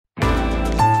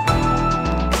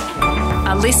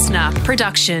A listener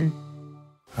production.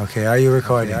 Okay, are you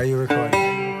recording?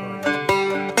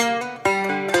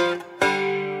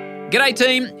 G'day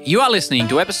team, you are listening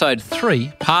to episode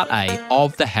 3, part A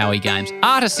of the Howie Games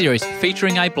Artist Series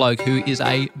featuring a bloke who is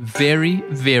a very,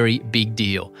 very big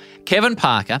deal. Kevin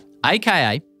Parker,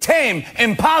 aka Tame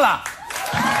Impala.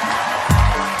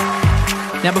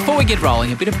 Now before we get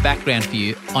rolling, a bit of background for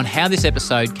you on how this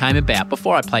episode came about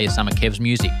before I play you some of Kev's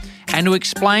music. And to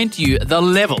explain to you the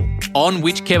level on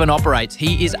which Kevin operates,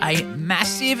 he is a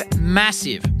massive,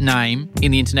 massive name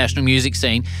in the international music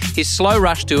scene. His Slow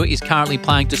Rush tour is currently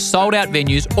playing to sold-out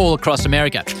venues all across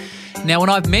America. Now, when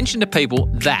I've mentioned to people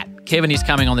that Kevin is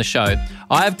coming on the show,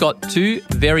 I have got two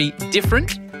very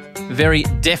different, very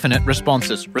definite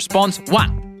responses. Response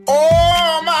 1.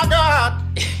 Oh, my God.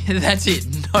 That's it.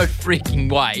 No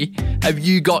freaking way have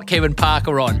you got Kevin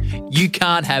Parker on. You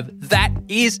can't have. That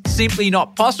is simply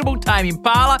not possible. Tame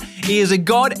Impala, he is a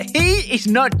god. He is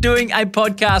not doing a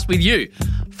podcast with you.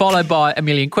 Followed by a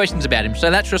million questions about him.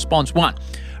 So that's response 1.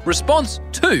 Response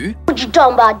 2. What you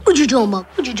talking about? What you talking about?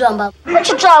 What you talking about? What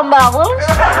you talking about,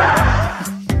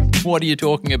 Willis? What are you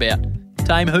talking about?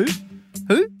 Tame who?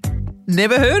 Who?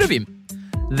 Never heard of him.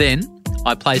 Then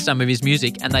I play some of his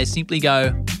music and they simply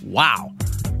go, wow,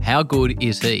 how good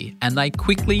is he? And they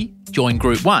quickly join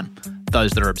Group 1,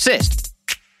 those that are obsessed.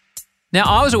 Now,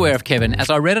 I was aware of Kevin as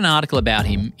I read an article about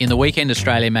him in the Weekend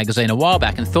Australia magazine a while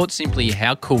back and thought simply,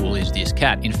 how cool is this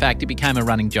cat? In fact, it became a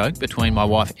running joke between my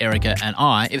wife Erica and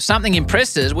I. If something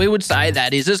impressed us, we would say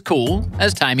that is as cool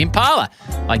as Tame Impala.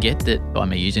 I get that by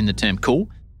me using the term cool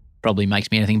probably makes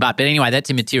me anything but. But anyway,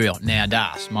 that's immaterial. Now,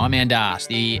 Das, my man Das,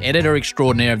 the editor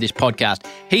extraordinaire of this podcast,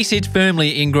 he sits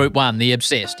firmly in Group 1, the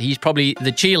obsessed. He's probably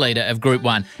the cheerleader of Group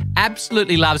 1.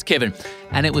 Absolutely loves Kevin.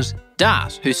 And it was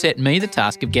Das who set me the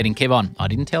task of getting Kev on. I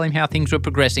didn't tell him how things were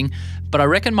progressing, but I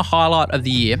reckon my highlight of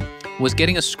the year was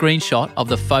getting a screenshot of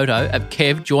the photo of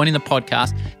Kev joining the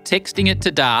podcast, texting it to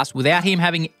Das without him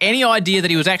having any idea that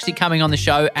he was actually coming on the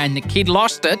show, and the kid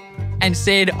lost it and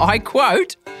said, I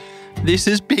quote, "This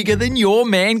is bigger than your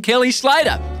man, Kelly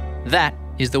Slater." That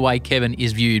is the way Kevin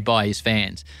is viewed by his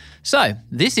fans. So,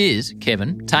 this is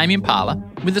Kevin, Tame Impala,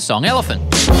 with the song Elephant.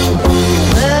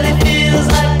 But it feels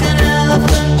like an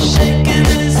elephant shaking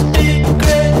his big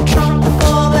great trunk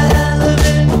for the hell of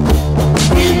it.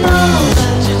 You know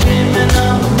that you're dreaming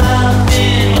about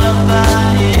being loved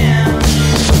by him.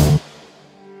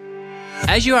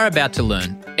 As you are about to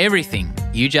learn, everything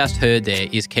you just heard there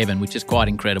is Kevin, which is quite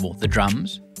incredible. The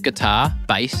drums, guitar,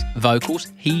 bass,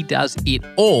 vocals, he does it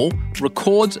all,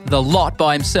 records the lot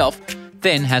by himself,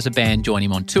 then has a band join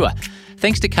him on tour.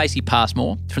 Thanks to Casey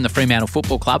Passmore from the Fremantle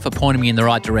Football Club for pointing me in the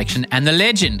right direction, and the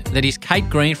legend that is Kate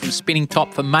Green from Spinning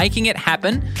Top for making it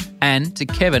happen, and to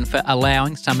Kevin for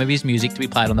allowing some of his music to be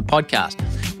played on the podcast.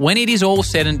 When it is all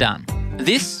said and done,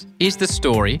 this is the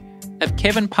story of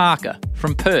Kevin Parker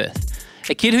from Perth.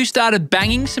 A kid who started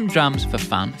banging some drums for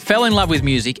fun, fell in love with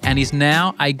music, and is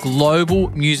now a global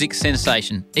music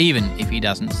sensation, even if he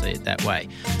doesn't see it that way.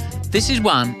 This is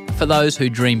one for those who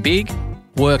dream big,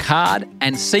 work hard,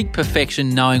 and seek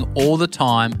perfection, knowing all the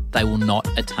time they will not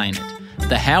attain it.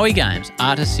 The Howie Games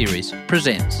Artist Series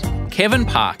presents Kevin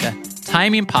Parker,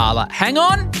 Tame Impala. Hang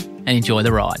on and enjoy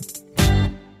the ride.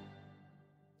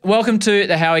 Welcome to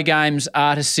the Howie Games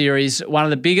Artist Series, one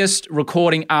of the biggest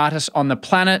recording artists on the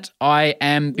planet. I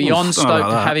am beyond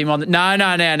stoked to have him on. No,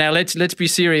 let's be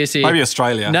serious here. Maybe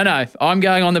Australia. No, I'm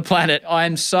going on the planet. I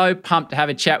am so pumped to have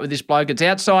a chat with this bloke. It's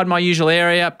outside my usual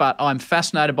area, but I'm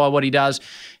fascinated by what he does.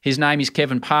 His name is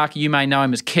Kevin Parker. You may know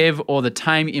him as Kev or the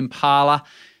Tame Impala.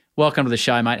 Welcome to the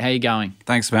show, mate. How you going?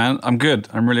 Thanks, man. I'm good.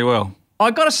 I'm really well.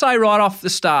 I've got to say right off the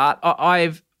start,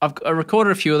 I've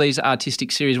recorded a few of these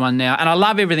artistic series one now, and I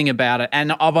love everything about it.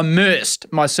 And I've immersed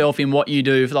myself in what you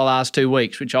do for the last 2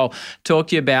 weeks, which I'll talk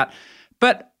to you about.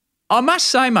 But I must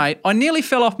say, mate, I nearly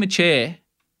fell off my chair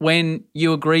when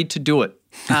you agreed to do it.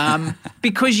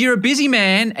 Because you're a busy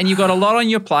man and you've got a lot on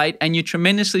your plate and you're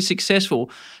tremendously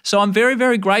successful. So I'm very,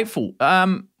 very grateful.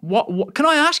 What can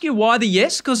I ask you why the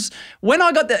yes? Because when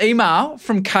I got the email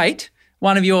from Kate,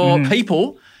 one of your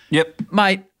people,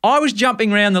 mate, I was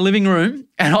jumping around the living room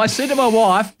and I said to my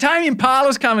wife, Tame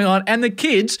Impala's coming on, and the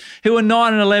kids who are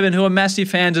 9 and 11 who are massive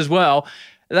fans as well,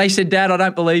 they said, Dad, I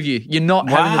don't believe you. You're not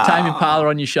having the Tame Impala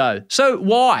on your show. So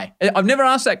why? I've never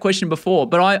asked that question before,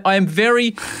 but I am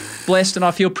very blessed and I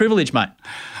feel privileged, mate.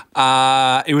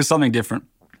 It was something different.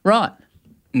 Right.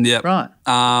 Yeah. Right.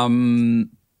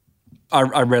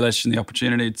 I relish in the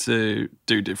opportunity to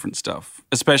do different stuff,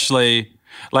 especially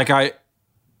like I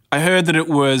heard that it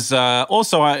was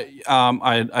also I'd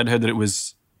heard that it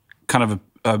was kind of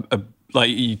a like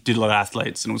you did a lot of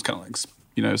athletes and it was kind of like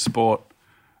sport.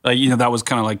 That was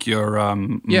kind of like your,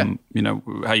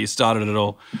 how you started it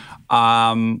all.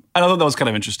 And I thought that was kind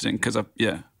of interesting because,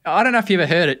 I don't know if you ever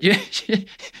heard it.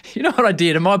 You know what I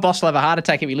did? And my boss will have a heart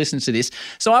attack if he listens to this.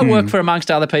 So I work for, amongst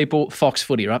other people, Fox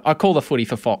Footy, right? I call the footy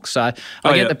for Fox. So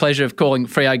I get the pleasure of calling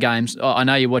Freo games. I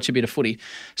know you watch a bit of footy.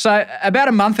 So about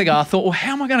a month ago, I thought, well,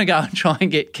 how am I going to go and try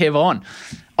and get Kev on?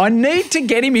 I need to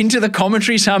get him into the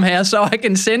commentary somehow so I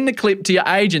can send the clip to your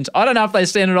agents. I don't know if they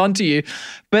send it on to you,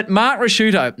 but Mark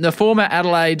Rasciuto, the former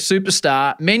Adelaide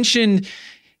superstar, mentioned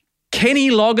Kenny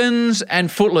Loggins and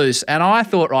Footloose. And I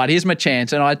thought, right, here's my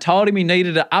chance. And I told him he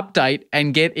needed to update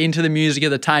and get into the music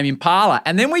of the Tame Impala.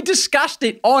 And then we discussed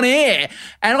it on air.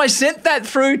 And I sent that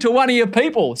through to one of your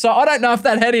people. So I don't know if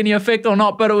that had any effect or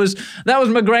not, but that was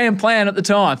my grand plan at the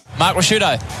time. Mark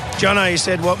Rasciuto. Jono, you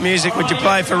said, what music would you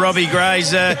play for Robbie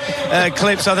Gray's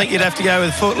clips? I think you'd have to go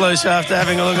with Footloose after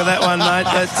having a look at that one, mate.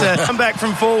 But I'm back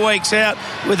from 4 weeks out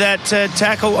with that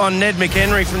tackle on Ned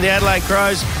McHenry from the Adelaide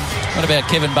Crows. What about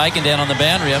Kevin Bacon down on the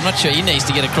boundary? I'm not sure he needs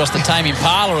to get across the Tame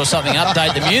Impala or something,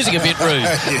 update the music a bit, Rude.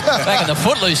 Back in the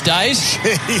Footloose days.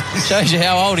 Shows you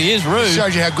how old he is, Rude.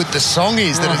 Shows you how good the song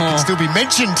is that it can still be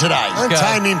mentioned today. Don't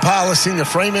Tame Impala sing the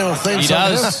Fremantle theme he song?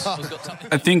 Does.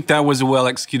 I think that was a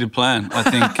well-executed plan. I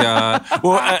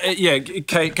think,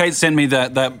 Kate sent me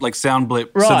that like sound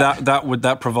blip. Right. So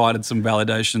that provided some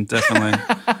validation, definitely.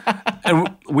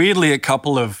 And weirdly, I've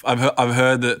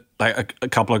heard that like a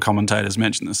couple of commentators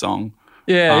mentioned the song.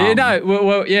 Yeah,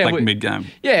 mid-game.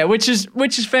 Yeah, which is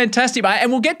fantastic, mate.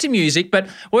 And we'll get to music, but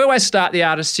we always start the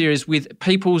artist series with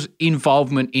people's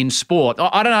involvement in sport.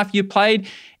 I don't know if you played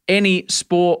any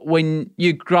sport when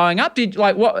you're growing up. Did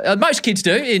like what most kids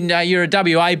do? You're a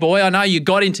WA boy. I know you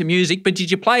got into music, but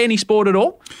did you play any sport at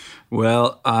all?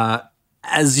 Well,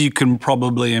 as you can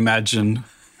probably imagine,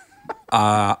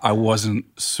 I wasn't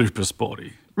super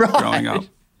sporty growing up.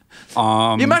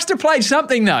 You must have played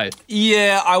something though.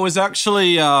 Yeah, I was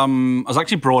actually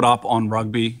brought up on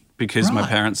rugby because my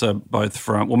parents are both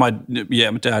from. Well, my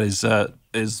dad is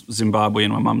Zimbabwean,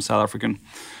 my mum's South African.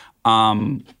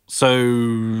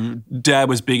 So dad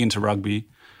was big into rugby.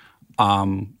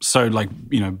 So like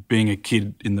being a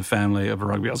kid in the family of a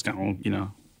rugby, I was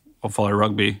going, I'll follow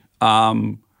rugby.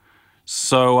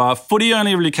 So footy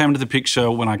only really came into the picture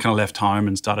when I kind of left home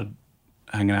and started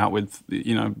hanging out with,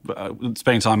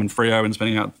 spending time in Freo and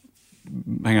hanging out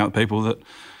with people that,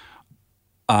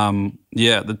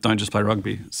 that don't just play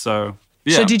rugby. So,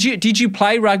 yeah. So did you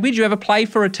play rugby? Did you ever play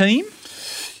for a team?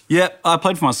 Yeah, I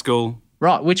played for my school.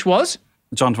 Right, which was?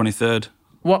 John 23rd.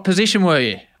 What position were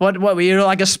you? What were you,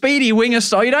 like a speedy winger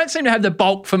style? You don't seem to have the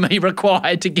bulk for me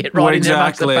required to get right in there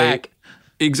amongst the pack.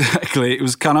 Exactly. It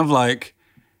was kind of like,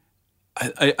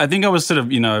 I think I was sort of,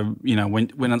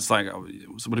 when it's like, it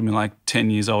would have been like 10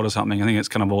 years old or something. I think it's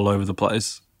kind of all over the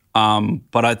place.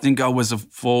 But I think I was a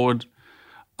forward.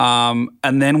 And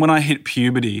then when I hit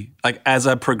puberty, like as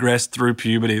I progressed through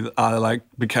puberty, I like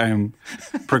became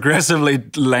progressively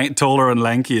taller and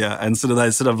lankier. And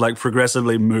they sort of like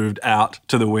progressively moved out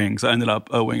to the wing. So I ended up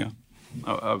a winger.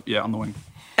 On the wing.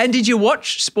 And did you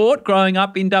watch sport growing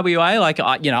up in WA? Like,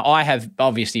 I have,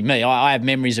 obviously me, I have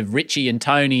memories of Richie and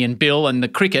Tony and Bill and the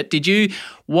cricket. Did you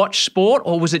watch sport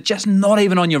or was it just not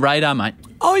even on your radar, mate?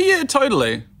 Oh, yeah,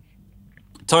 totally.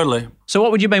 Totally. So what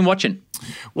would you have been watching?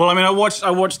 Well, I mean, I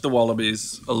watched the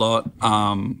Wallabies a lot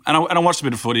and I watched a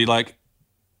bit of footy. Like,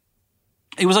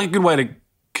 it was like a good way to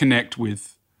connect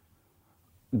with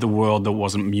the world that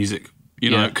wasn't music,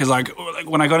 because like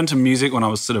when I got into music when I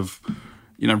was sort of,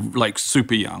 like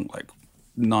super young, like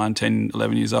 9, 10,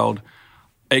 11 years old,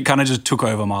 it kind of just took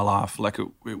over my life. Like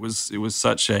it was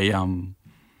such a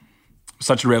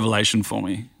revelation for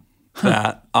me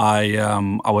that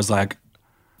I was like,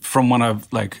 from when I've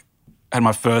like had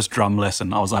my first drum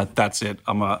lesson, I was like, that's it.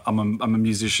 I'm a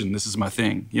musician. This is my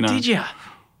thing. Did you?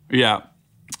 Yeah.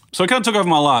 So it kind of took over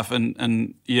my life,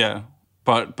 and yeah.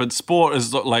 But sport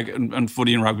is like, and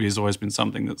footy and rugby has always been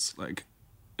something that's like,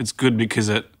 it's good because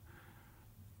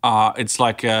it's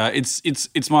like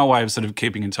it's my way of sort of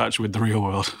keeping in touch with the real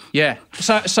world. Yeah.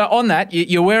 So on that,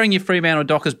 you're wearing your Fremantle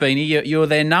Dockers beanie. You're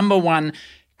their number one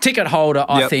ticket holder,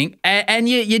 I think, and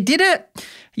you did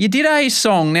a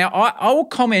song. Now I will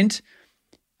comment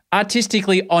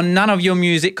artistically on none of your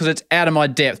music because it's out of my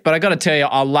depth, but I got to tell you,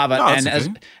 I love it. No,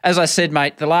 and as I said,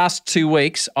 mate, the last 2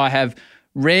 weeks I have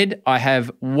read, I have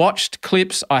watched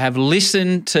clips, I have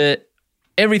listened to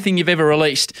everything you've ever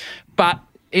released, but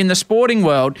in the sporting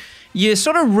world, you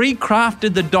sort of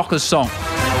recrafted the Dockers song.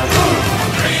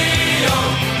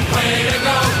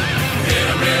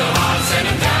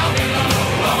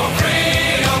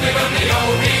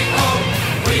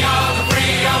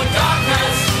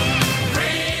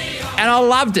 I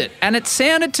loved it. And it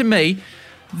sounded to me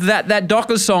that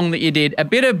Dockers song that you did, a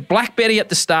bit of Black Betty at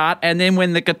the start, and then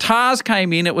when the guitars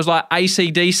came in, it was like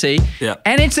AC/DC. Yeah.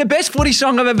 And it's the best footy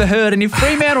song I've ever heard. And if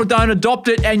Fremantle don't adopt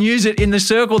it and use it in the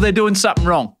circle, they're doing something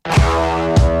wrong.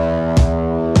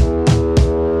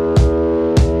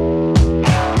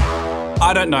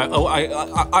 I don't know.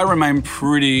 I remain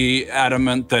pretty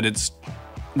adamant that it's,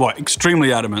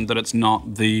 extremely adamant that it's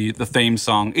not the theme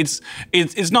song. It's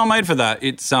not made for that.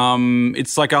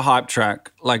 It's like a hype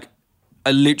track. Like, I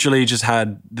literally just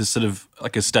had this sort of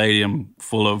like a stadium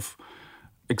full of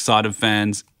excited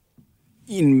fans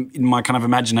in my kind of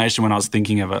imagination when I was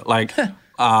thinking of it. Like,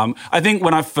 I think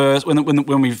when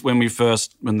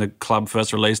the club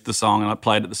first released the song and I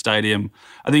played at the stadium,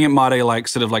 I think it might have like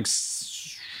sort of like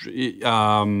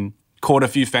caught a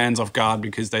few fans off guard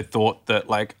because they thought that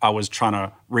like I was trying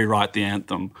to rewrite the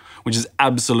anthem, which is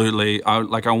absolutely I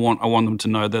want them to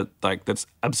know that like that's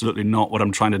absolutely not what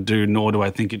I'm trying to do, nor do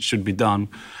I think it should be done.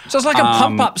 So it's like a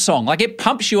pump-up song. Like it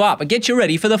pumps you up. It gets you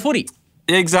ready for the footy.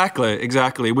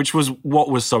 Exactly. Which was what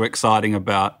was so exciting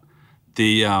about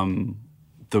the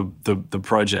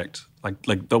project.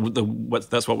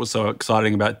 That's what was so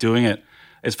exciting about doing it.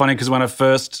 It's funny because when I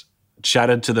first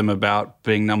chatted to them about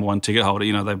being number one ticket holder,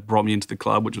 they brought me into the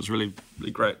club, which was really,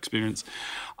 really great experience.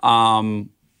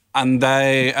 And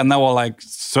they were like,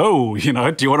 so, do you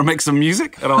want to make some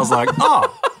music? And I was like,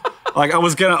 oh, like I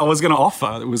was gonna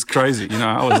offer. It was crazy,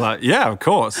 I was like, yeah, of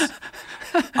course.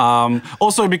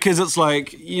 Also because it's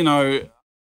like,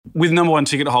 with number one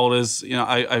ticket holders,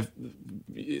 I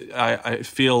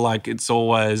feel like it's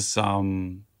always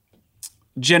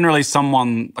generally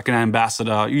someone like an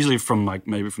ambassador, usually from like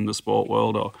maybe from the sport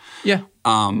world or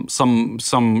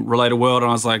some related world. And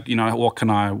I was like, what can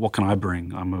I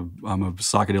bring? I'm a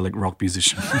psychedelic rock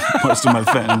musician. Most of my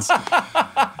fans,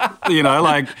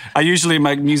 like I usually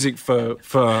make music for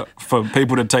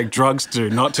people to take drugs to,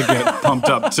 not to get pumped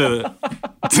up to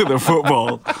the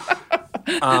football.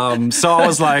 So I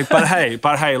was like, but hey,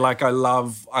 like I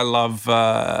love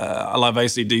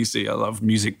AC/DC. I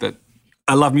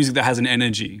love music that has an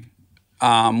energy,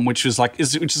 which is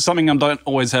something I don't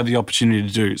always have the opportunity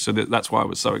to do. So that's why I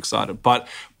was so excited. But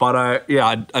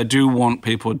I do want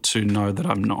people to know that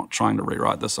I'm not trying to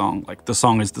rewrite the song. Like the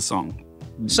song is the song.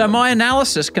 So my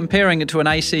analysis, comparing it to an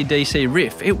AC/DC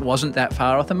riff, it wasn't that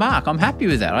far off the mark. I'm happy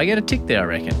with that. I get a tick there, I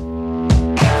reckon.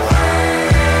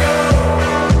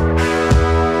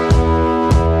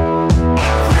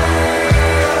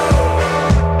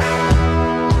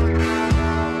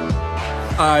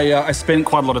 I spent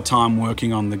quite a lot of time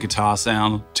working on the guitar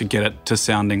sound to get it to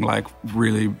sounding like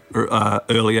really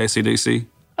early AC/DC.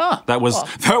 Oh, that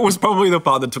was probably the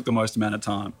part that took the most amount of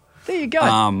time. There you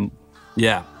go.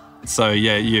 Yeah. So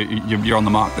yeah, you're on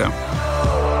the mark there.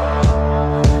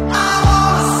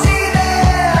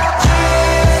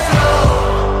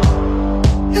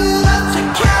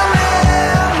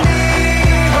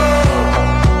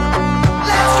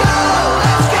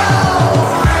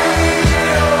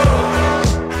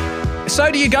 So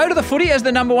do you go to the footy as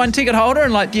the number one ticket holder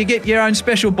and do you get your own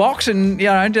special box and,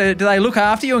 do they look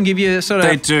after you and give you sort of...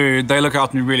 They do. They look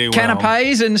after me really well.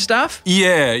 Canapes and stuff?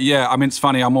 Yeah. I mean, it's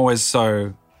funny. I'm always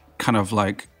so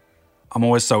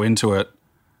into it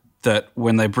that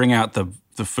when they bring out the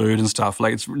food and stuff,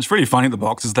 like it's really funny at the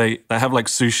boxes. They have like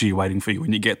sushi waiting for you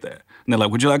when you get there. And they're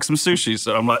like, would you like some sushi?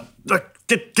 So I'm like,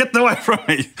 get away from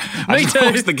me. Me too.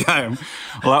 Watch the game.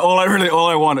 Like all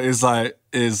I want is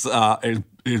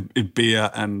beer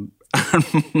and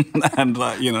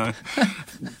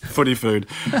footy food.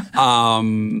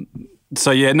 So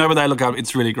yeah, no, but they look up.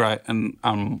 It's really great,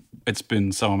 and it's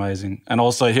been so amazing. And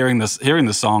also hearing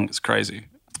the song is crazy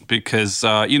because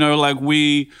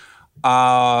we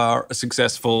are a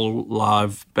successful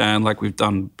live band. Like we've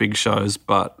done big shows,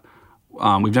 but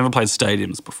we've never played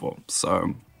stadiums before.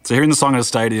 So hearing the song at a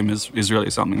stadium is really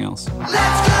something else. Let's go.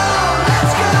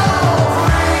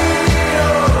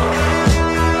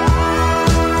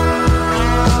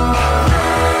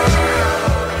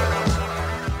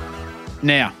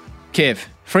 Now, Kev,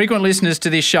 frequent listeners to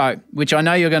this show, which I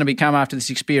know you're going to become after this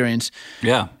experience,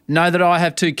 know that I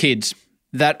have two kids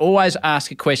that always ask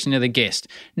a question of the guest.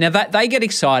 Now, they get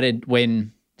excited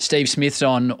when Steve Smith's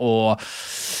on or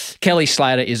Kelly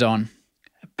Slater is on.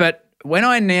 But when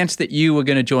I announced that you were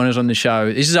going to join us on the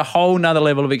show, this is a whole nother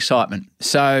level of excitement.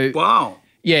 So, wow.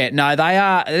 Yeah, no,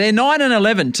 they're 9 and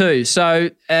 11 too. So,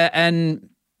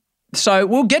 So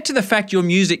we'll get to the fact your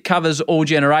music covers all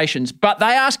generations, but they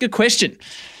ask a question.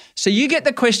 So you get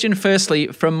the question firstly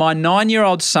from my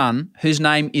 9-year-old son, whose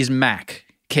name is Mac,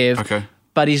 Kev. Okay.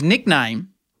 But his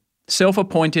nickname,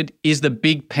 self-appointed, is the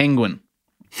Big Penguin.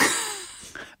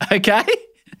 Okay?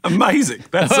 Amazing.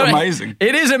 That's All right. amazing.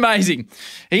 It is amazing.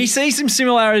 He sees some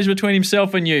similarities between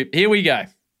himself and you. Here we go.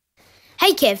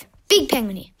 Hey Kev, Big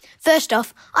Penguin here. First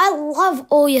off, I love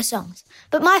all your songs,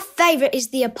 but my favourite is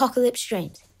the Apocalypse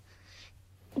Dreams.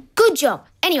 Good job.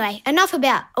 Anyway, enough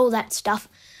about all that stuff.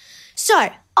 So,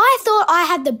 I thought I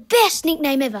had the best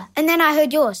nickname ever, and then I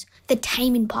heard yours, the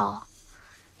Tame Impala.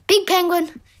 Big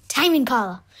Penguin, Tame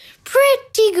Impala.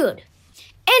 Pretty good.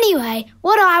 Anyway,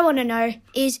 what I want to know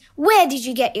is, where did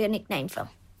you get your nickname from?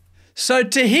 So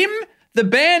to him, the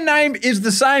band name is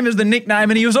the same as the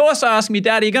nickname, and he was also asking me,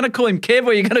 Dad, are you going to call him Kev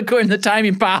or are you going to call him the Tame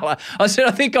Impala? I said,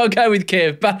 I think I'll go with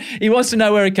Kev, but he wants to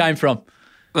know where it came from.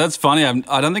 That's funny.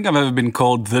 I don't think I've ever been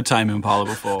called the Tame Impala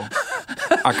before.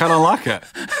 I kind of like it.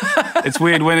 It's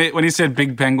weird when he said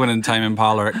Big Penguin and Tame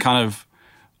Impala, it kind of,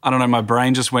 I don't know, my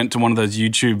brain just went to one of those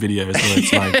YouTube videos where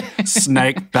it's like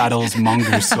snake battles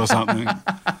mongoose or something,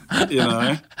 you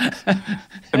know?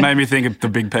 It made me think the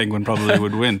Big Penguin probably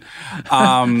would win.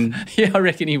 Yeah, I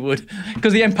reckon he would,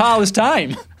 because the Impala's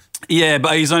tame. Yeah,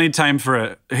 but he's only tame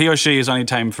he or she is only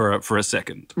tame for a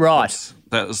second. Right.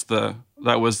 That was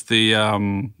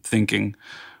the thinking,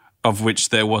 of which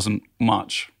there wasn't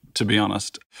much, to be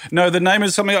honest. No, the name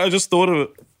is something I just thought of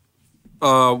it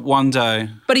one day.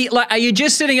 But are you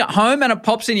just sitting at home and it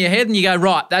pops in your head and you go,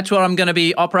 right, that's what I'm going to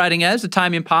be operating as, the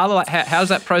Tame Impala? Like, how's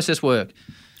that process work?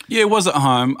 Yeah, it was at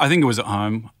home. I think it was at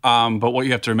home. But what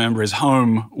you have to remember is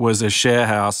home was a share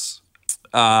house.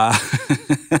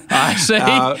 I see.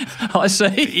 I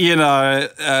see. You know,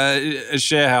 a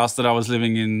share house that I was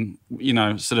living in, you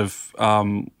know, sort of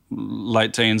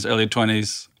late teens, early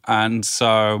 20s. And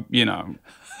so, you know,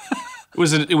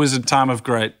 it was a time of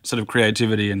great sort of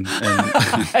creativity and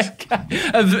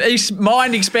Of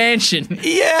mind expansion.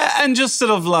 Yeah, and just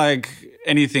sort of like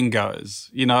anything goes,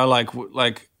 you know, like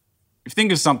if you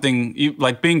think of something,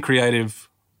 like being creative,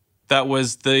 that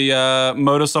was the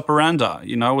modus operandi,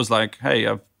 you know. It was like, hey,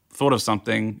 I've thought of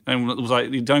something, and it was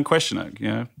like, you don't question it, you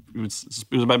know. It was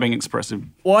about being expressive.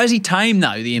 Why is he tame,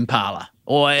 though, the Impala?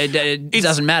 Or it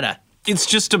doesn't matter? It's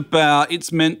just about,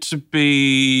 it's meant to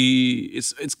be,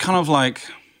 it's kind of like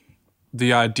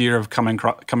the idea of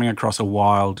coming across a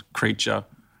wild creature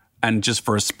and just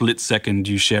for a split second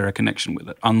you share a connection with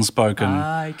it. Unspoken,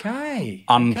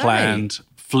 unplanned,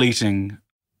 fleeting.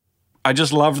 I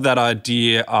just loved that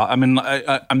idea. I mean,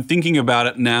 I'm thinking about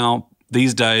it now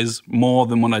these days more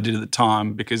than when I did at the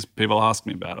time because people ask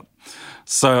me about it.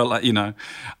 So, like, you know,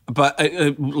 but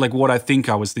like what I think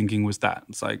I was thinking was that.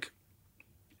 It's like,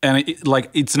 and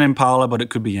it's an impala, but it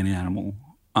could be any animal.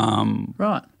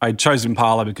 Right. I chose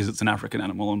impala because it's an African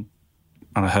animal, and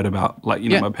I heard about, like, you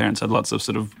know, my parents had lots of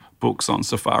sort of books on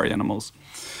safari animals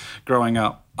growing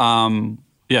up.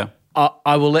 Yeah.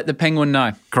 I will let the penguin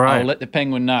know. Great. I will let the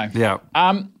penguin know. Yeah.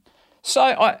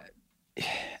 So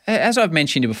as I've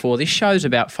mentioned before, this show's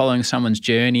about following someone's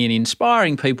journey and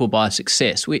inspiring people by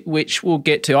success, which we'll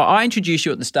get to. I introduced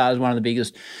you at the start as one of the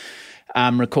biggest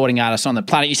recording artists on the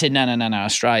planet. You said, no,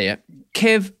 Australia.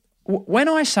 Kev, when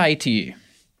I say to you,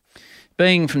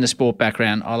 being from the sport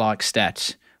background, I like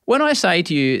stats. When I say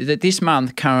to you that this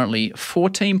month currently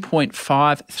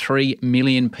 14.53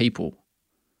 million people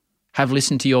have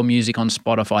listened to your music on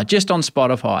Spotify, just on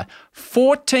Spotify,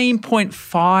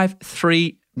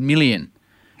 14.53 million.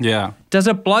 Yeah. Does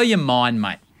it blow your mind,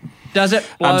 mate? Does it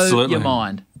blow Absolutely. your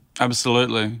mind?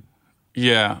 Absolutely.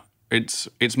 Yeah. It's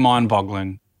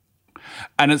mind-boggling.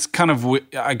 And it's kind of,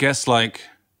 I guess, like,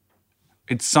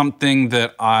 it's something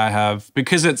that I have,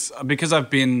 because I've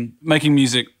been making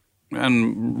music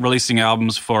and releasing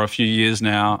albums for a few years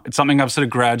now, it's something I've sort of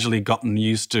gradually gotten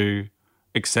used to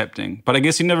accepting. But I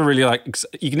guess you can never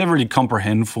really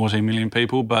comprehend 14 million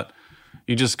people, but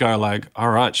you just go like, all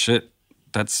right, shit,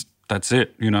 that's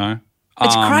it, you know.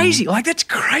 It's crazy. Like, that's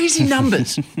crazy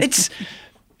numbers.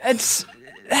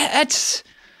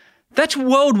 That's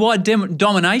worldwide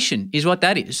domination is what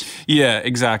that is. Yeah,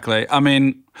 exactly. I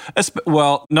mean,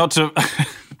 well, not to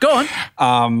Go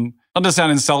on. Not to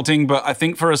sound insulting, but I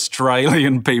think for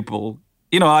Australian people,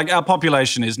 you know, like, our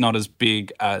population is not as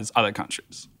big as other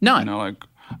countries. No. You know, like,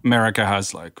 America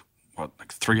has like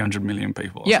 300 million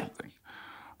people or something.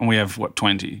 And we have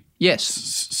 20? Yes.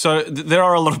 So there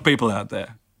are a lot of people out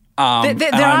there.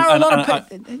 There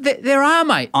are,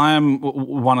 mate. I'm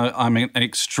an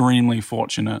extremely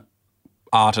fortunate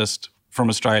artist from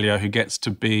Australia who gets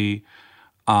to be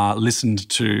listened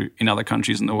to in other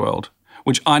countries in the world,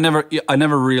 which I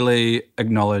never really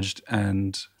acknowledged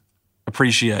and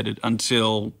appreciated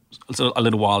until a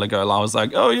little while ago. I was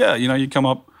like, oh yeah, you know, you come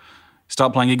up,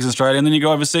 start playing gigs in Australia, and then you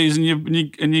go overseas and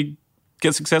you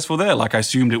get successful there. Like, I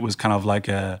assumed it was kind of like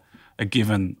a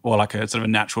given or like a sort of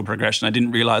a natural progression. I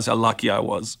didn't realize how lucky I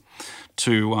was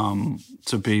to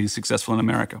be successful in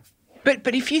America.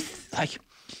 But if you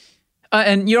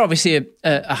and you're obviously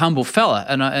a humble fella,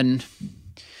 and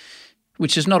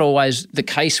which is not always the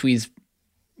case with,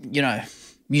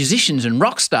 musicians and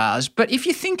rock stars. But if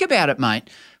you think about it, mate,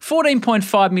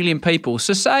 14.5 million people.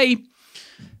 So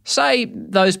say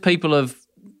those people have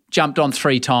jumped on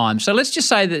 3 times. So let's just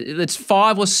say that it's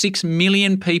 5 or 6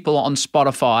 million people on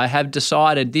Spotify have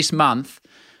decided this month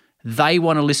they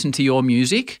want to listen to your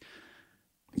music.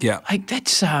 Yeah. Like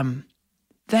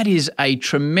that is a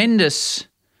tremendous.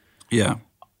 Yeah.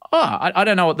 I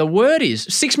don't know what the word is.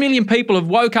 6 million people have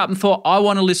woke up and thought, I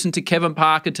want to listen to Kevin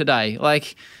Parker today.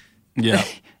 Like, yeah,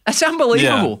 that's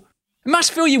unbelievable. Yeah. It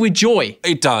must fill you with joy.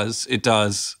 It does.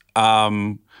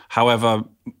 However,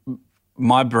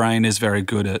 my brain is very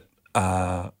good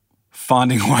at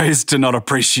finding ways to not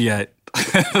appreciate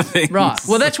things. Right.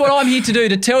 Well, that's what I'm here to do,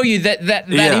 to tell you that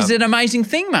is an amazing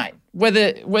thing, mate,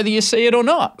 whether you see it or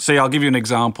not. See, I'll give you an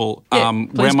example.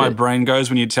 Where my brain goes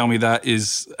when you tell me that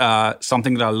is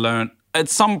something that I learned at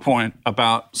some point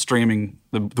about streaming,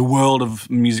 the world of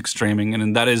music streaming,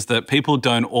 and that is that people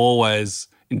don't always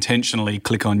intentionally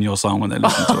click on your song when they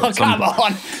listen to it. Oh, come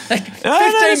on.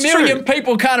 15 million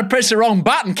people can't press the wrong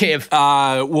button, Kev.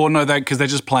 Well, no, because they're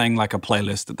just playing like a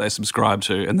playlist that they subscribe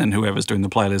to, and then whoever's doing the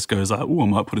playlist goes like, I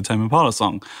might put a Tame Impala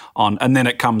song on, and then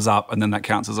it comes up, and then that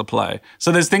counts as a play.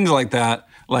 So there's things like that.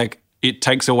 Like, it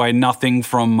takes away nothing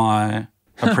from my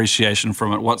appreciation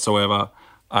from it whatsoever,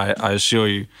 I assure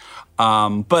you.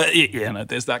 But,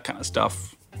 there's that kind of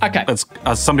stuff. Okay.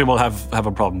 Some people have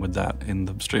a problem with that in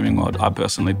the streaming world. I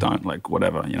personally don't. Like,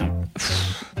 whatever,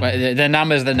 Well, the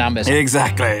numbers.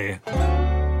 Exactly.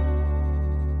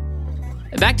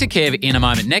 Back to Kev in a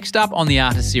moment. Next up on the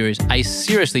Artist Series, a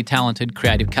seriously talented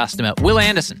creative customer, Will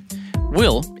Anderson.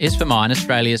 Will is, for mine,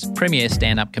 Australia's premier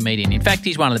stand-up comedian. In fact,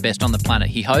 he's one of the best on the planet.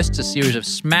 He hosts a series of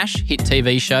smash hit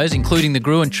TV shows, including The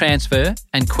Gruen Transfer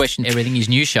and Question Everything, his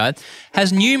new show,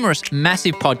 has numerous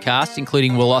massive podcasts,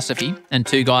 including Willosophy and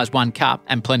 2 Guys, 1 Cup,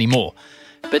 and plenty more.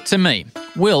 But to me,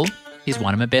 Will is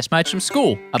one of my best mates from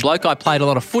school, a bloke I played a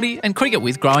lot of footy and cricket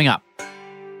with growing up.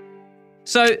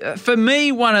 So for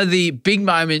me, one of the big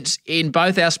moments in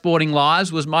both our sporting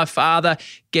lives was my father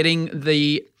getting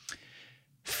the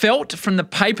felt from the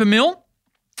paper mill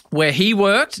where he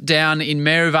worked down in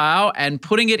Maryvale and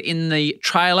putting it in the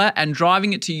trailer and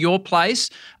driving it to your place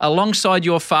alongside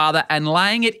your father and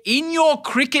laying it in your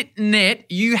cricket net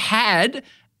you had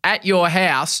at your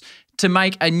house to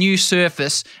make a new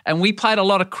surface. And we played a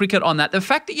lot of cricket on that. The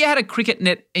fact that you had a cricket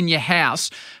net in your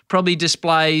house probably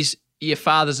displays your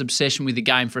father's obsession with the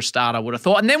game, for a start, I would have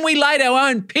thought. And then we laid our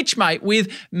own pitch, mate,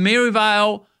 with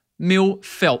Maryvale Mill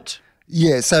felt.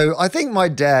 Yeah, so I think my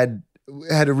dad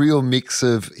had a real mix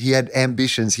of, he had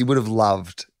ambitions. He would have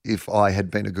loved if I had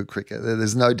been a good cricketer.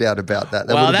 There's no doubt about that.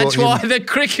 Well, that's why the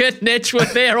cricket nets were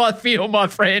there, I feel, my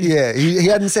friend. Yeah, he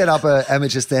hadn't set up an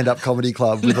amateur stand-up comedy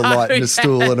club with a light and a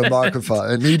stool and a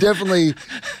microphone. He definitely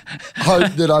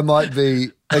hoped that I might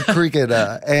be a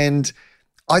cricketer. And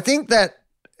I think that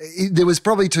there was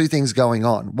probably 2 things going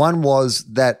on. One was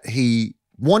that he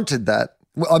wanted that.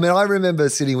 I mean, I remember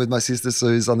sitting with my sister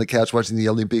Suze on the couch watching the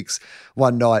Olympics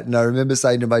one night, and I remember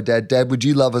saying to my dad, Dad, would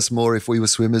you love us more if we were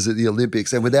swimmers at the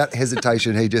Olympics? And without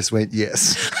hesitation, he just went,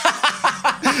 yes.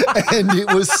 And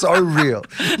it was so real.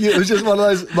 It was just one of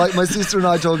those, like my sister and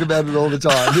I talk about it all the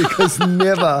time because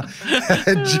never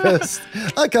had just,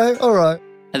 okay, all right.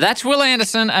 That's Will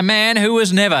Anderson, a man who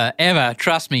was never, ever,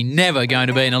 trust me, never going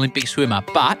to be an Olympic swimmer.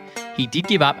 But he did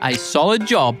give up a solid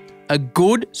job, a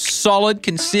good, solid,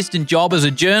 consistent job as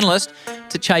a journalist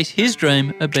to chase his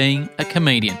dream of being a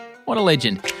comedian. What a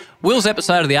legend. Will's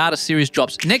episode of the Artist Series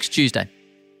drops next Tuesday.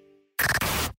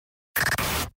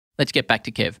 Let's get back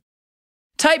to Kev.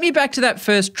 Take me back to that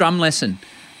first drum lesson.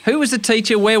 Who was the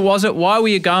teacher? Where was it? Why were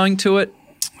you going to it?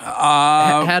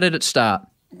 How did it start?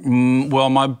 Well,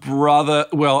 my brother,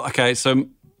 so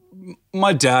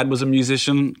my dad was a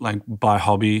musician, like by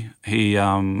hobby. He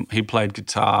played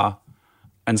guitar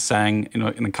and sang,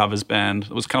 in a covers band.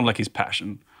 It was kind of like his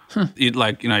passion. He'd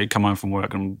come home from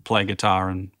work and play guitar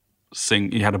and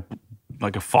sing. He had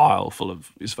a file full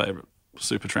of his favourite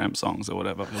Supertramp songs or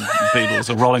whatever, Beatles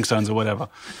or Rolling Stones or whatever.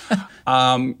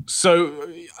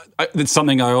 It's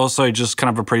something I also just kind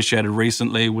of appreciated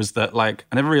recently was that I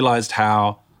never realised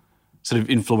how sort of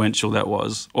influential that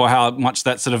was, or how much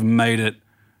that sort of made it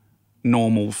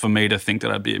normal for me to think that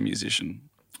I'd be a musician.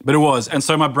 But it was. And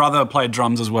so my brother played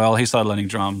drums as well. He started learning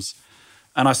drums.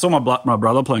 And I saw my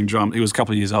brother playing drums. He was a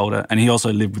couple of years older, and he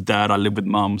also lived with Dad. I lived with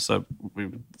Mum, so we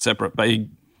were separate. But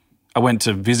I went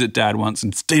to visit Dad once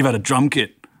and Steve had a drum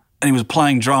kit and he was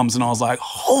playing drums and I was like,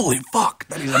 holy fuck,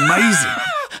 that is amazing.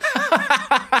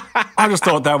 I just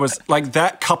thought that was like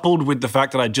that coupled with the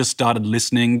fact that I just started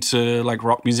listening to like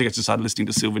rock music. I just started listening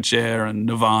to Silverchair and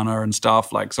Nirvana and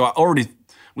stuff. Like, so I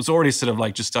was already sort of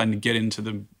like just starting to get into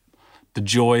the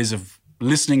joys of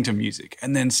listening to music.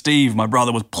 And then Steve, my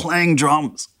brother, was playing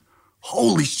drums.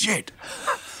 Holy shit.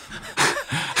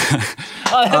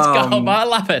 Oh, that's gold. I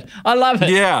love it. I love it.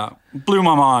 Yeah, blew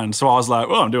my mind. So I was like,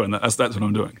 well, I'm doing that. That's what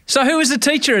I'm doing. So who was the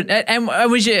teacher? And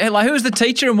was you like, who was the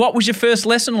teacher and what was your first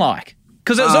lesson like?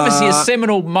 Because it was obviously a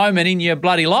seminal moment in your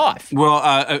bloody life.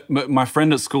 Well, my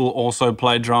friend at school also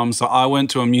played drums. So I went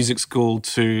to a music school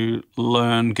to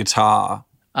learn guitar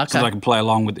so that I could play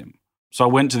along with him. So I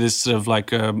went to this sort of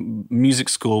like a music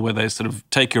school where they sort of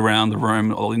take you around the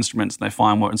room, all instruments, and they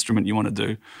find what instrument you want to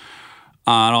do.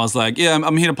 And I was like, yeah,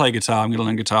 I'm here to play guitar. I'm going to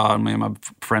learn guitar. And me and my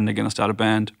friend are going to start a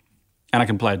band. And I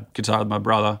can play guitar with my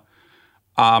brother.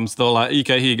 So they were like,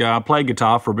 okay, here you go. I played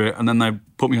guitar for a bit. And then they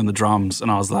put me on the drums.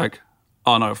 And I was like,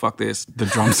 oh, no, fuck this. The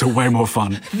drums are way more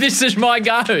fun. This is my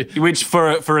go. Which for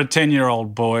a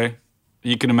 10-year-old boy,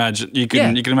 you can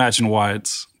imagine why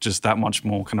it's just that much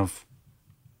more kind of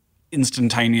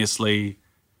instantaneously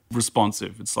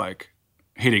responsive. It's like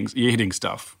you're hitting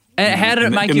stuff. And how did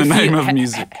it make you feel? In the name of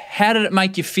music. How did it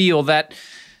make you feel that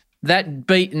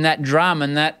beat and that drum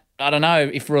and that, I don't know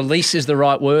if release is the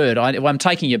right word. I'm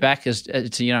taking you back to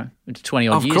 20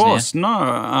 odd years now. Of course,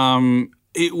 no.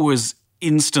 It was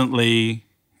instantly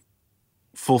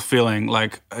fulfilling.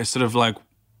 Like I sort of like,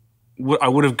 I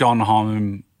would have gone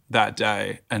home that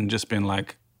day and just been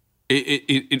like,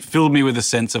 it filled me with a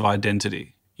sense of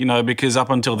identity, because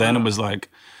up until then it was like,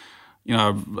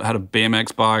 I had a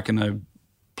BMX bike and I'd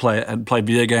play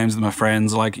video games with my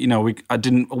friends. Like, I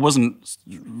wasn't,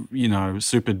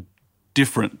 super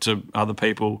different to other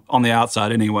people on the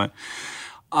outside anyway.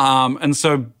 And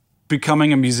so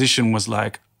becoming a musician was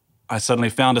like, I suddenly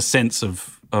found a sense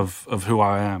of who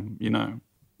I am,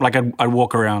 Like I'd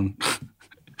walk around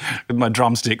with my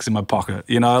drumsticks in my pocket,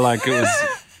 like it was,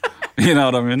 you know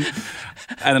what I mean?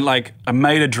 And like I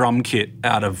made a drum kit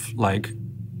out of like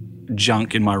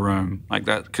junk in my room like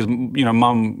that because,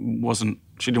 Mum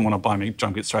she didn't want to buy me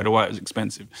drum kit straight away. It was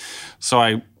expensive. So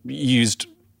I used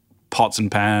pots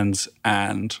and pans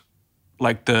and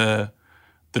like the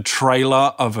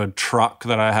trailer of a truck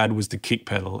that I had was the kick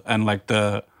pedal and like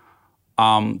the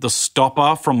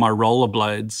stopper from my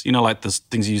rollerblades, like the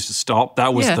things you used to stop,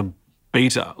 that was the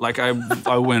beater. Like I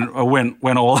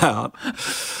went all out.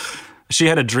 She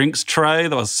had a drinks tray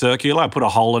that was circular. I put a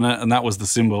hole in it and that was the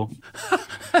cymbal.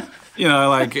 And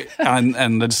I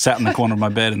just sat in the corner of my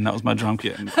bed and that was my drum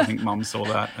kit. And I think Mum saw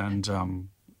that and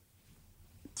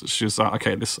so she was like,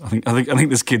 okay, I think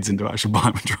this kid's into it. I should buy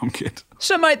him a drum kit.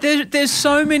 So, mate, there's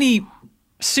so many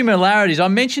similarities. I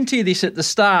mentioned to you this at the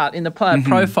start in the player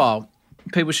profile.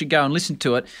 People should go and listen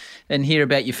to it and hear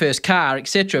about your first car,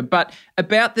 etc. But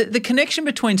about the connection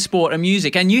between sport and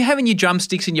music, and you having your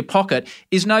drumsticks in your pocket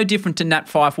is no different to Nat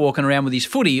Fyfe walking around with his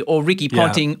footy or Ricky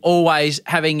Ponting always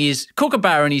having his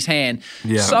kookaburra in his hand.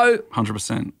 Yeah, so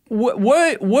 100%.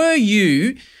 Were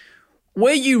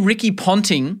you Ricky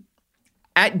Ponting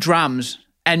at drums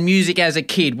and music as a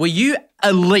kid? Were you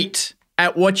elite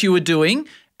at what you were doing,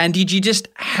 and did you just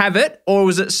have it, or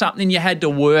was it something you had to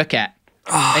work at?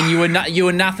 And you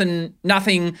were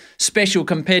nothing special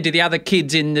compared to the other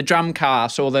kids in the drum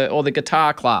class or the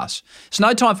guitar class. It's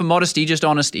no time for modesty, just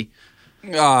honesty.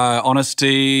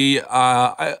 Honesty.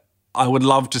 I would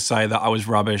love to say that I was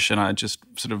rubbish and I just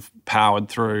sort of powered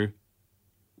through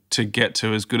to get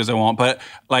to as good as I want, but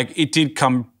like it did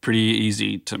come pretty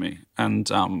easy to me. And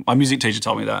my music teacher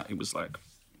told me that. He was like,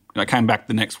 I came back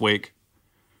the next week,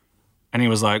 and he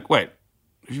was like, "Wait,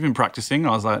 have you been practicing?" And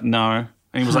I was like, "No."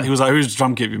 And he was like, "Whose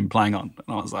drum kit have you been playing on?"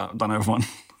 And I was like, "I don't have one."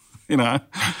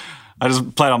 I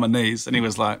just played on my knees. And he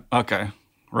was like, "Okay,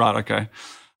 right, okay."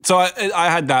 So I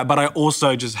had that, but I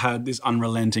also just had this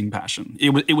unrelenting passion.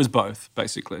 It was both,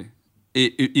 basically.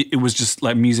 It was just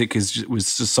like music was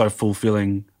just so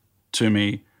fulfilling to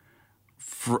me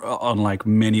on like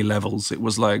many levels. It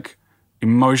was like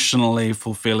emotionally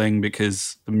fulfilling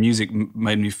because the music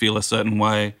made me feel a certain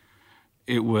way.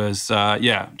 It was,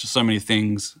 just so many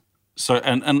things. So,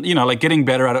 and like getting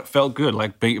better at it felt good.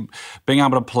 Like being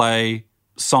able to play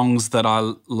songs that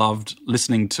I loved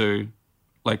listening to,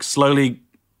 like slowly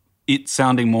it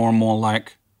sounding more and more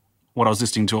like what I was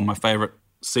listening to on my favorite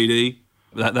CD.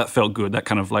 That felt good. That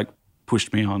kind of like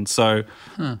pushed me on. So,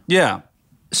 yeah.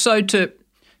 So to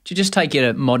just take it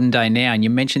to modern day now, and you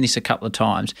mentioned this a couple of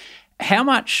times, how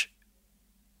much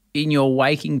in your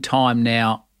waking time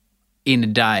now in a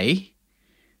day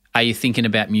are you thinking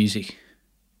about music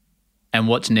and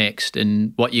what's next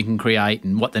and what you can create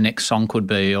and what the next song could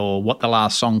be or what the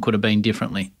last song could have been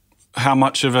differently? How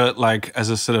much of it, like, as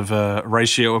a sort of a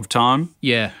ratio of time?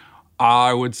 Yeah.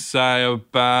 I would say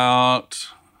about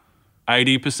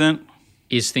 80%.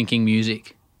 Is thinking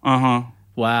music. Uh-huh.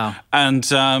 Wow. And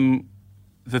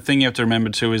the thing you have to remember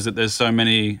too is that there's so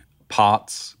many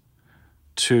parts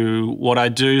to what I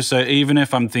do. So even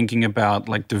if I'm thinking about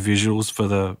like the visuals for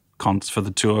the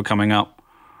tour coming up,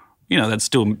 you know, that's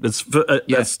still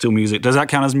music. Does that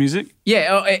count as music?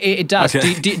 Yeah, it does.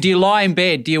 Okay. Do you lie in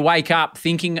bed? Do you wake up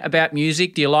thinking about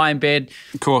music? Do you lie in bed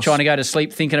Of course. trying to go to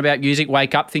sleep thinking about music,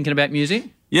 wake up thinking about music?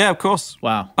 Yeah, of course.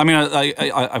 Wow. I mean,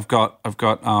 I've got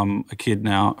a kid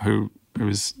now who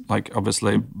is like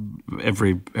obviously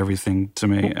everything to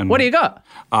me. And What do you got?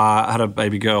 I had a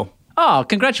baby girl. Oh,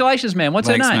 congratulations, man. What's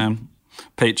Thanks, her name? man.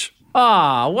 Peach.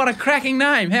 Oh, what a cracking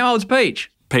name. How old's Peach?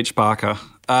 Peach Barker.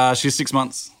 She's 6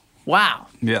 months. Wow.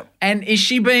 Yep. And is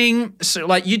she being, so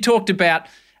like you talked about,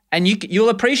 and you'll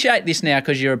appreciate this now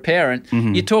because you're a parent,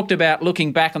 you talked about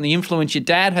looking back on the influence your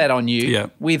dad had on you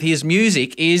with his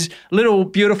music. Is little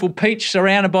beautiful Peach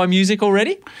surrounded by music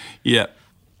already? Yeah.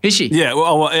 Is she? Yeah.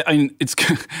 Well, I mean, it's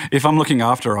if I'm looking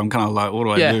after her, I'm kind of like, what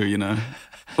do I do, you know?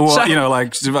 Well, So- you know,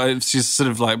 like she sort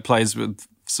of like plays with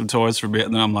some toys for a bit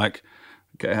and then I'm like,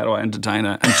 okay, how do I entertain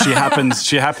her? And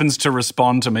she happens to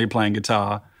respond to me playing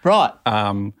guitar. Right.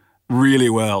 Really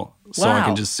well. So I Wow.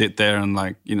 can just sit there and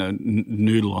like, you know,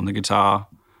 noodle on the guitar.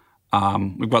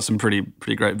 We've got some pretty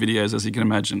great videos, as you can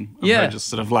imagine. Of her just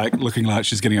sort of like looking like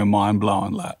she's getting her mind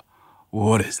blown, like,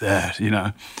 what is that, you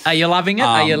know? Are you loving it?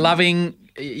 Are you loving,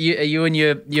 are you and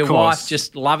your wife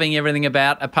just loving everything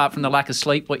about, apart from the lack of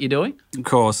sleep, what you're doing? Of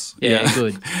course. Yeah,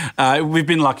 good. We've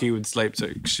been lucky with sleep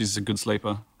too. 'Cause she's a good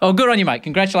sleeper. Oh, good on you, mate.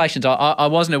 Congratulations. I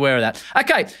wasn't aware of that.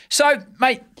 Okay, so,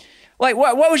 mate, like,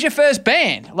 what was your first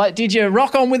band? Like, did you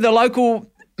rock on with the local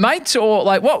mates, or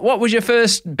like, what was your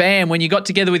first band when you got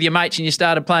together with your mates and you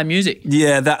started playing music?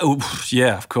 Yeah,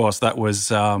 of course. That was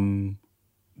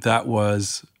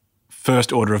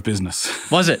first order of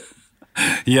business. Was it?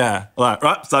 Yeah.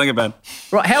 Right, starting a band.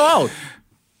 Right, how old?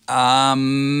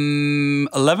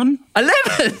 11.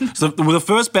 11? So the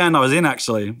first band I was in,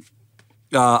 actually,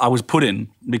 I was put in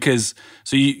because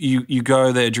you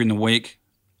go there during the week.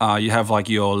 You have like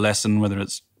your lesson, whether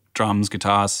it's drums,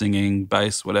 guitar, singing,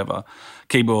 bass, whatever,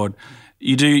 keyboard.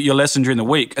 You do your lesson during the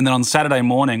week, and then on Saturday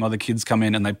morning, all the kids come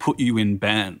in and they put you in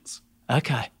bands.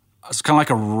 Okay. It's kind of like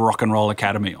a rock and roll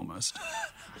academy almost.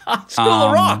 School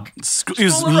of Rock. It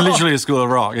was literally a school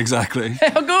of rock, exactly.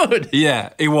 How good. Yeah,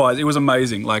 it was. It was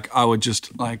amazing. Like I would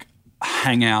just like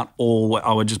hang out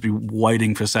I would just be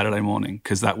waiting for Saturday morning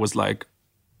because that was like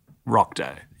rock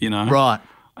day, you know? Right.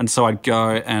 And so I'd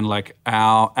go and like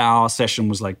our session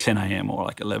was like 10 a.m. or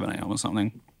like 11 a.m. or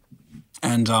something.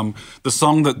 And the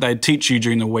song that they'd teach you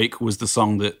during the week was the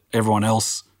song that everyone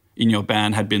else in your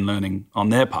band had been learning on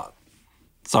their part.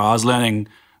 So I was learning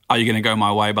Are You Gonna Go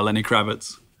My Way by Lenny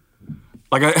Kravitz.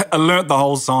 Like I learnt the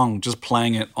whole song just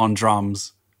playing it on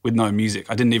drums with no music.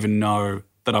 I didn't even know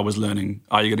that I was learning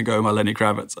Are You Gonna Go My Lenny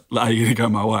Kravitz? Are You Gonna Go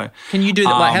My Way? Can you do that?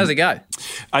 Like, how does it go?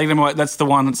 Are You Gonna My Way? That's the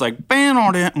one that's like I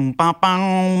know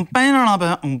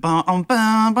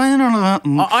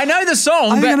the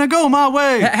song, Are You but Gonna Go My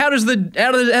Way? how's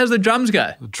the drums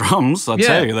go? The drums, I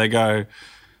tell you, they go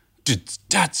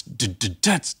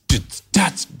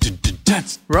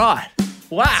Right.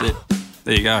 Wow. That's it.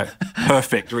 There you go.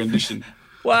 Perfect rendition.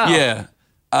 Wow. Yeah.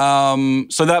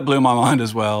 So that blew my mind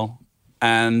as well.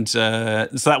 And so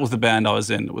that was the band I was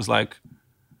in. It was like,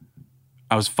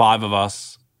 I was 5 of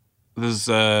us. There's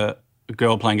a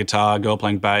girl playing guitar, a girl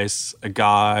playing bass, a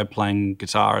guy playing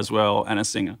guitar as well, and a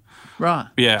singer. Right.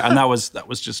 Yeah, and that was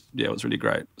just, yeah, it was really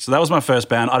great. So that was my first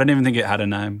band. I didn't even think it had a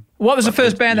name. What was the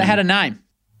first band that had a name?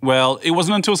 Well, it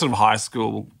wasn't until sort of high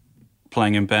school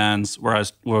playing in bands where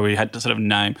we had to sort of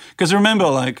name. Because remember,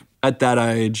 like, at that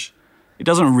age, it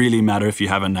doesn't really matter if you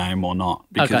have a name or not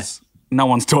because no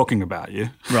one's talking about you.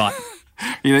 Right.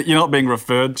 You're not being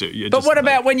referred to. But what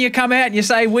about when you come out and you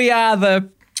say, we are the...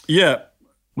 Yeah.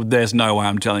 Well, there's no way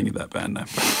I'm telling you that band name.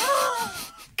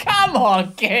 Come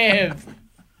on, Kev.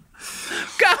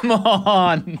 Come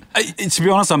on. To be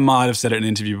honest, I might have said it in an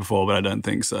interview before, but I don't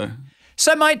think so.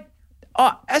 So, mate,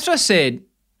 as I said,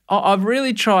 I've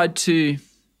really tried to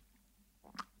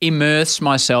immerse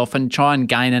myself and try and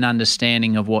gain an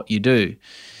understanding of what you do.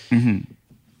 Mm-hmm.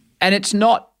 And it's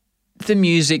not the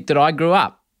music that I grew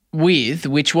up with,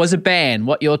 which was a band,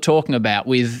 what you're talking about,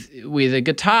 with a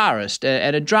guitarist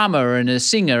and a drummer and a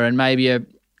singer and maybe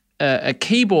a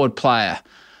keyboard player.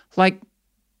 Like,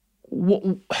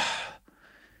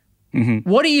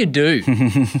 What do you do?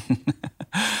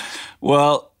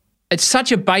 Well, It's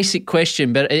such a basic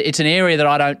question, but it's an area that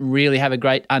I don't really have a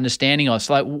great understanding of.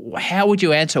 So, like, how would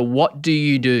you answer? What do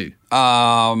you do?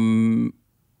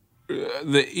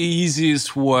 the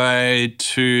easiest way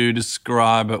to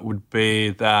describe it would be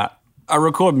that I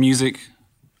record music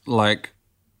like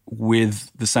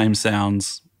with the same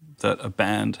sounds that a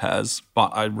band has,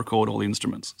 but I record all the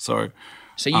instruments. So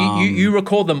you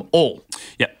record them all?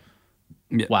 Yeah.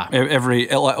 Wow.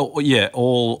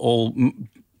 All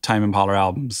Tame Impala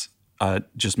albums are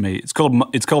just me. It's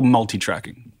called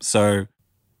multi-tracking. So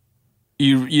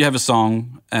you have a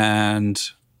song and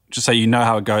just say you know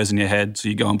how it goes in your head. So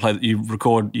you go and play, you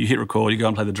hit record, you go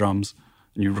and play the drums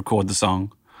and you record the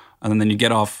song. And then you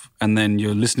get off and then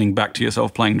you're listening back to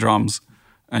yourself playing drums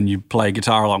and you play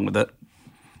guitar along with it.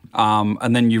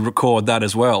 And then you record that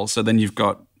as well. So then you've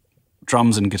got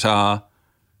drums and guitar.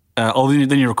 Then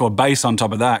you record bass on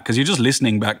top of that because you're just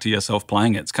listening back to yourself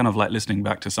playing it. It's kind of like listening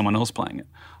back to someone else playing it.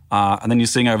 And then you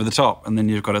sing over the top and then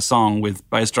you've got a song with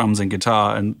bass, drums and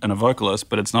guitar and a vocalist,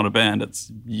 but it's not a band, it's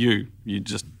you. You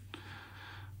just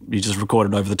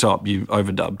recorded over the top, you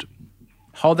overdubbed.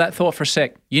 Hold that thought for a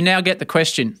sec. You now get the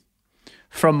question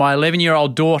from my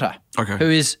 11-year-old daughter, who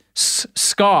is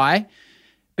Sky,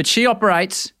 but she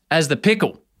operates as the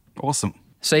pickle. Awesome.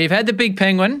 So you've had the big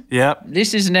penguin. Yep.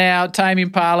 This is now Tame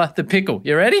Impala, the pickle.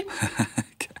 You ready?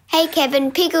 Hey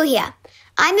Kevin, Pickle here.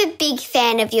 I'm a big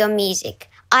fan of your music.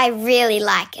 I really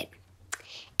like it.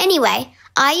 Anyway,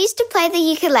 I used to play the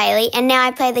ukulele and now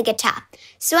I play the guitar,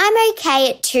 so I'm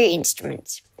okay at 2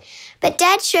 instruments. But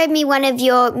Dad showed me one of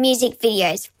your music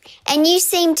videos and you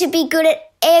seem to be good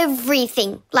at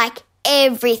everything, like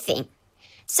everything.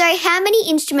 So how many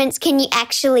instruments can you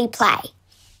actually play?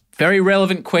 Very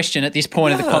relevant question at this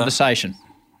point of the conversation.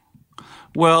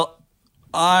 Well,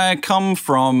 I come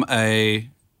from a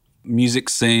music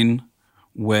scene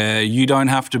where you don't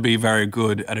have to be very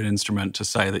good at an instrument to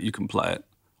say that you can play it.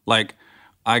 Like,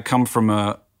 I come from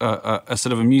a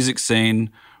sort of a music scene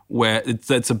where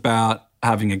it's about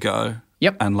having a go.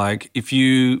 Yep. And like, if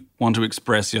you want to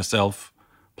express yourself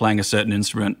playing a certain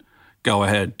instrument, go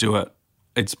ahead, do it.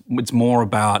 It's more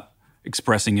about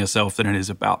expressing yourself than it is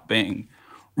about being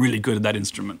really good at that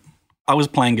instrument. I was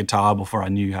playing guitar before I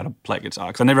knew how to play guitar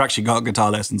because I never actually got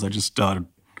guitar lessons. I just started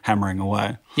hammering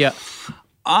away. Yeah.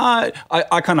 I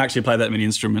can't actually play that many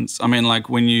instruments. I mean, like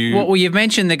when you... Well, you've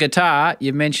mentioned the guitar,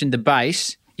 you've mentioned the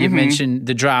bass, you've mentioned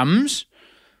the drums.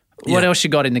 What else you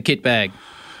got in the kit bag?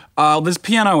 There's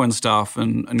piano and stuff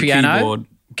and piano?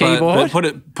 Keyboard.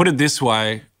 But put it this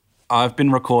way, I've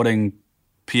been recording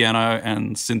piano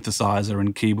and synthesizer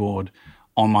and keyboard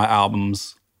on my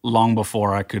albums long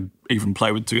before I could even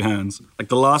play with 2 hands. Like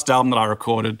the last album that I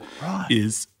recorded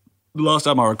is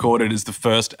the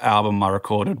first album I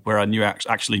recorded where I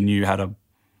actually knew how to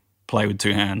play with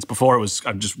 2 hands. Before it was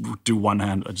I just do one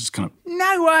hand. I just kind of...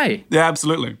 No way. Yeah,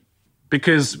 absolutely.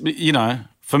 Because, you know,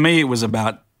 for me it was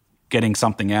about getting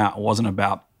something out. It wasn't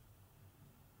about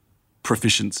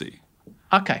proficiency.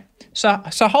 Okay. So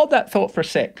hold that thought for a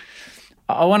sec.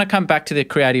 I want to come back to the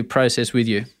creative process with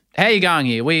you. How are you going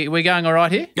here? We going all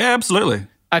right here? Yeah, absolutely.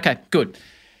 Okay, good.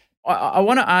 I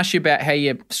want to ask you about how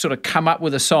you sort of come up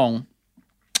with a song.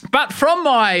 But from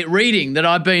my reading that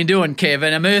I've been doing, Kev,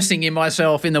 and immersing in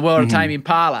myself in the world of Tame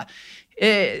Impala,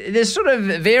 there's sort of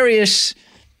various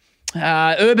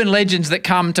urban legends that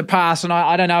come to pass, and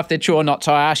I don't know if they're true or not,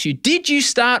 so I ask you, did you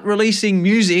start releasing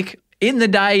music in the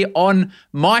day on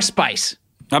MySpace?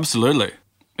 Absolutely,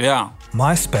 yeah.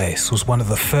 MySpace was one of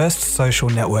the first social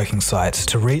networking sites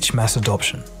to reach mass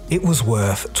adoption. It was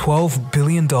worth $12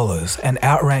 billion and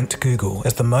outranked Google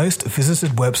as the most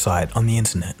visited website on the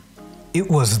internet. It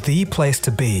was the place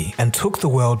to be and took the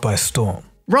world by storm.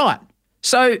 Right.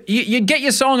 So you'd get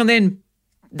your song and then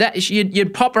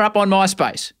you'd pop her up on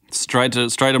MySpace. Straight to not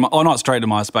straight to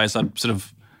MySpace. I'd sort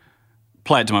of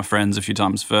play it to my friends a few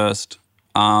times first.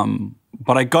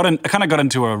 But I kind of got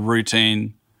into a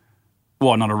routine.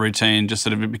 Well, not a routine, just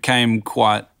sort of it became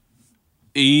quite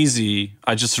easy.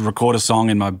 I just record a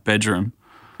song in my bedroom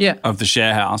of the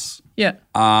share house. Yeah.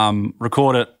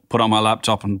 Record it, put it on my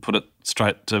laptop and put it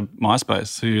straight to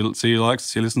MySpace. Who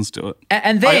likes, who listens to it.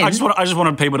 And then... I just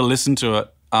wanted people to listen to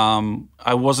it. I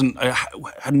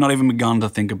had not even begun to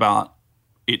think about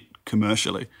it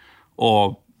commercially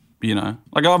or, you know,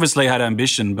 like I obviously had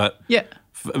ambition, but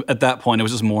at that point it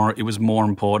was more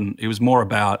important. It was more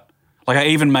about, like I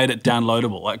even made it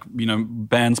downloadable. Like, you know,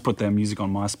 bands put their music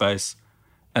on MySpace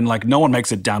and like no one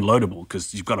makes it downloadable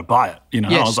because you've got to buy it. You know,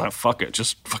 I was like, fuck it,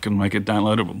 just fucking make it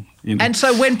downloadable. You know? And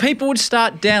so when people would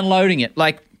start downloading it,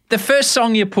 like the first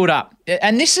song you put up,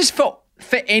 and this is for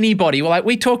for anybody. Well, like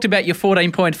we talked about your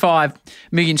 14.5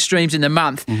 million streams in the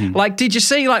month. Mm-hmm. Like, did you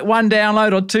see like one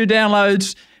download or two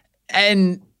downloads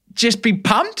and just be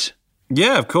pumped?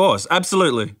 Yeah, of course.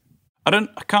 Absolutely. I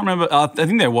can't remember. I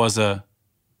think there was a...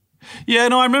 Yeah,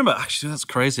 no, I remember. Actually, that's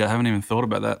crazy. I haven't even thought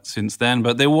about that since then.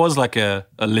 But there was like a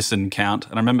listen count.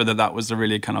 And I remember that was a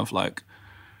really kind of like,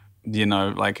 you know,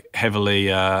 like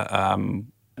heavily...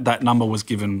 that number was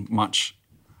given much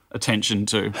attention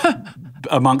to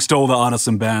amongst all the artists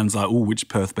and bands, like, which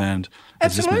Perth band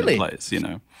has this many plays, you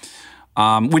know.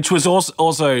 Which was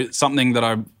also something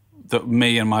that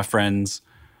me and my friends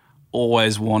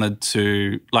always wanted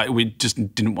to, like, we just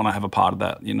didn't want to have a part of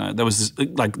that, you know. There was this,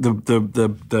 like,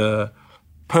 the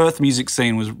Perth music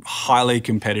scene was highly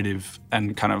competitive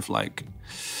and kind of like,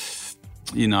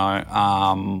 you know,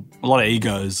 a lot of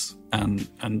egos and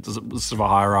there's sort of a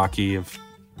hierarchy of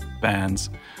bands.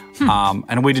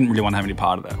 And we didn't really want to have any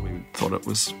part of that. We thought it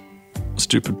was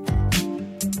stupid.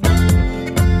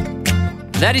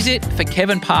 That is it for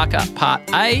Kevin Parker, Part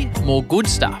A. More good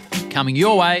stuff coming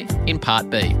your way in Part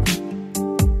B.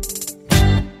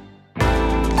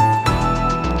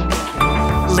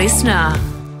 Listener.